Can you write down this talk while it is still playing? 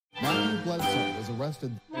Bledsoe was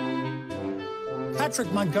arrested.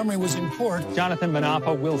 Patrick Montgomery was in court. Jonathan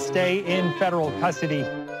Manapa will stay in federal custody.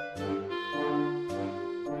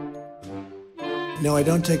 No, I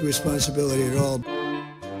don't take responsibility at all.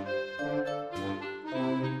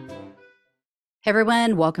 Hey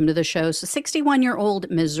everyone, welcome to the show. So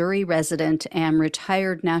 61-year-old Missouri resident and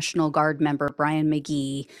retired National Guard member Brian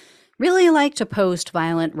McGee really liked to post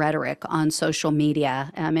violent rhetoric on social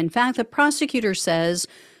media. In fact, the prosecutor says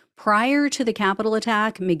prior to the Capitol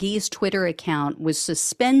attack, McGee's Twitter account was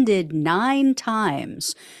suspended 9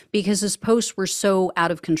 times because his posts were so out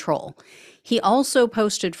of control. He also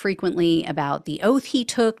posted frequently about the oath he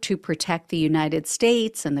took to protect the United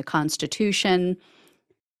States and the Constitution.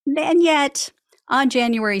 And yet, on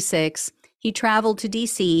January 6th, he traveled to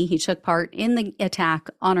D.C. He took part in the attack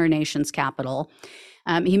on our nation's capital.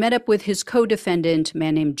 He met up with his co-defendant, a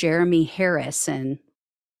man named Jeremy Harrison,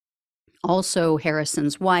 also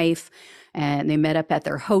Harrison's wife, and they met up at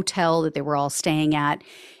their hotel that they were all staying at.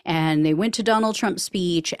 And they went to Donald Trump's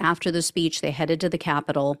speech. After the speech, they headed to the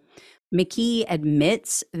Capitol. McGee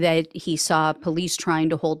admits that he saw police trying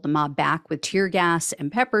to hold the mob back with tear gas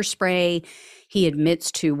and pepper spray. He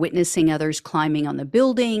admits to witnessing others climbing on the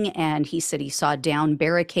building, and he said he saw down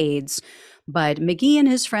barricades. But McGee and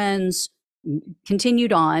his friends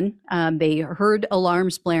continued on. They heard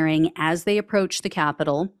alarms blaring as they approached the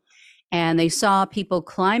Capitol, and they saw people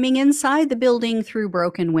climbing inside the building through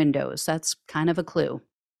broken windows. That's kind of a clue.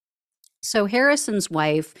 So Harrison's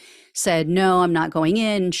wife said, no, I'm not going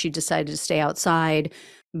in. She decided to stay outside.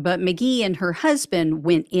 But McGee and her husband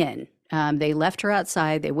went in. They left her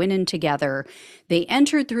outside. They went in together. They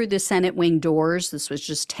entered through the Senate wing doors. This was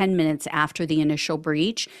just 10 minutes after the initial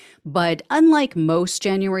breach. But unlike most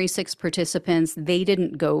January 6 participants, they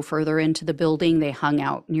didn't go further into the building. They hung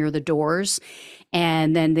out near the doors.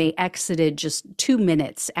 And then they exited just 2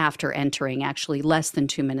 minutes after entering, actually less than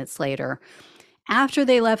 2 minutes later. After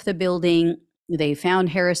they left the building, they found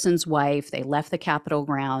Harrison's wife. They left the Capitol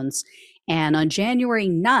grounds. And on January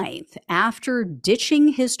 9th, after ditching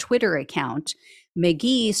his Twitter account,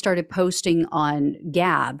 McGee started posting on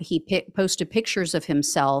Gab. He posted pictures of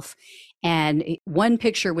himself, and one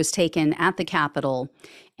picture was taken at the Capitol,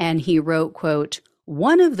 and he wrote, quote,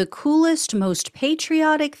 "One of the coolest, most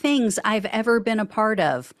patriotic things I've ever been a part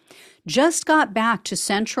of. Just got back to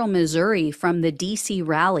Central Missouri from the D.C.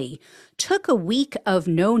 rally, took a week of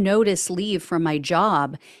no-notice leave from my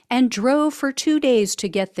job, and drove for 2 days to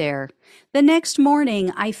get there. The next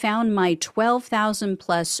morning, I found my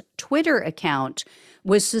 12,000-plus Twitter account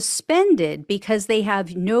was suspended because they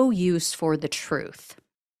have no use for the truth."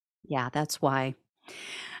 Yeah, that's why.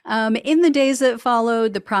 In the days that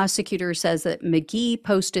followed, the prosecutor says that McGee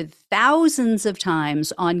posted thousands of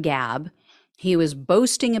times on Gab. He was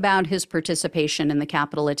boasting about his participation in the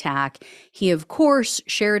Capitol attack. He, of course,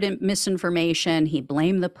 shared misinformation. He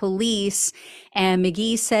blamed the police. And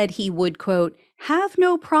McGee said he would, quote, "have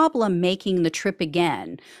no problem making the trip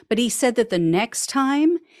again." But he said that the next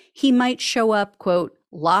time he might show up, quote,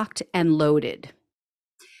 "locked and loaded."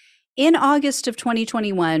 In August of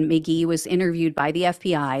 2021, McGee was interviewed by the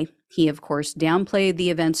FBI. He, of course, downplayed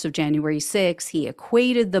the events of January 6. He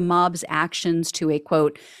equated the mob's actions to a,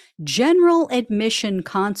 quote, "general admission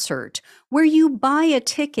concert where you buy a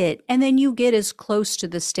ticket and then you get as close to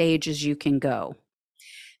the stage as you can go."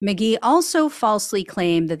 McGee also falsely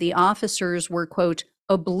claimed that the officers were, quote,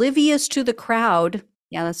 "oblivious to the crowd."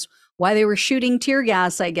 Yeah, that's why they were shooting tear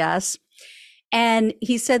gas, I guess. And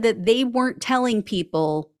he said that they weren't telling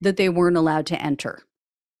people that they weren't allowed to enter.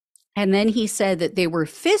 And then he said that they were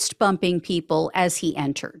fist bumping people as he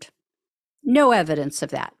entered. No evidence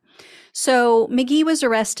of that. So McGee was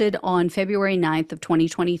arrested on February 9th of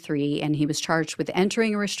 2023, and he was charged with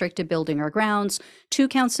entering a restricted building or grounds, 2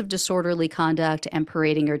 counts of disorderly conduct, and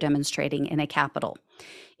parading or demonstrating in a Capitol.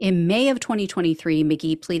 In May of 2023,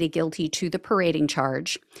 McGee pleaded guilty to the parading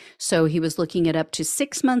charge. So he was looking at up to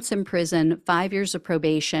 6 months in prison, 5 years of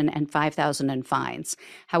probation, and $5,000 in fines.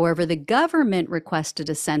 However, the government requested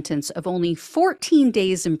a sentence of only 14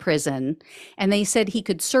 days in prison, and they said he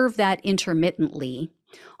could serve that intermittently.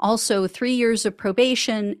 Also, 3 years of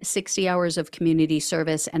probation, 60 hours of community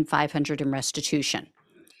service, and $500 in restitution.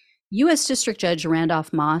 U.S. District Judge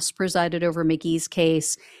Randolph Moss presided over McGee's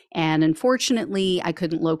case, and unfortunately, I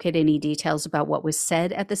couldn't locate any details about what was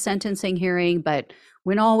said at the sentencing hearing, but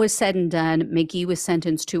when all was said and done, McGee was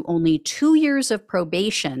sentenced to only 2 years of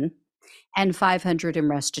probation and $500 in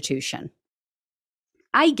restitution.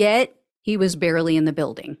 I get he was barely in the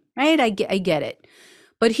building, right? I get it.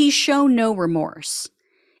 But he's shown no remorse.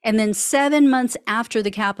 And then 7 months after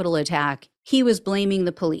the Capitol attack, He was blaming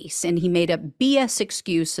the police, and he made up BS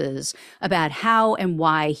excuses about how and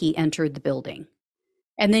why he entered the building.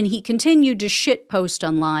 And then he continued to shitpost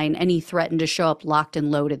online, and he threatened to show up locked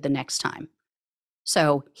and loaded the next time.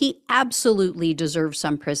 So he absolutely deserves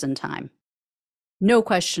some prison time. No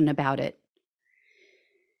question about it.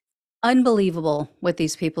 Unbelievable what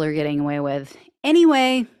these people are getting away with.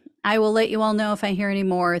 Anyway, I will let you all know if I hear any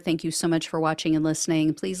more. Thank you so much for watching and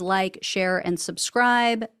listening. Please like, share, and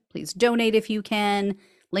subscribe. Please donate if you can.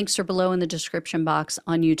 Links are below in the description box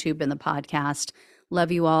on YouTube and the podcast.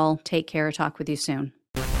 Love you all. Take care. Talk with you soon.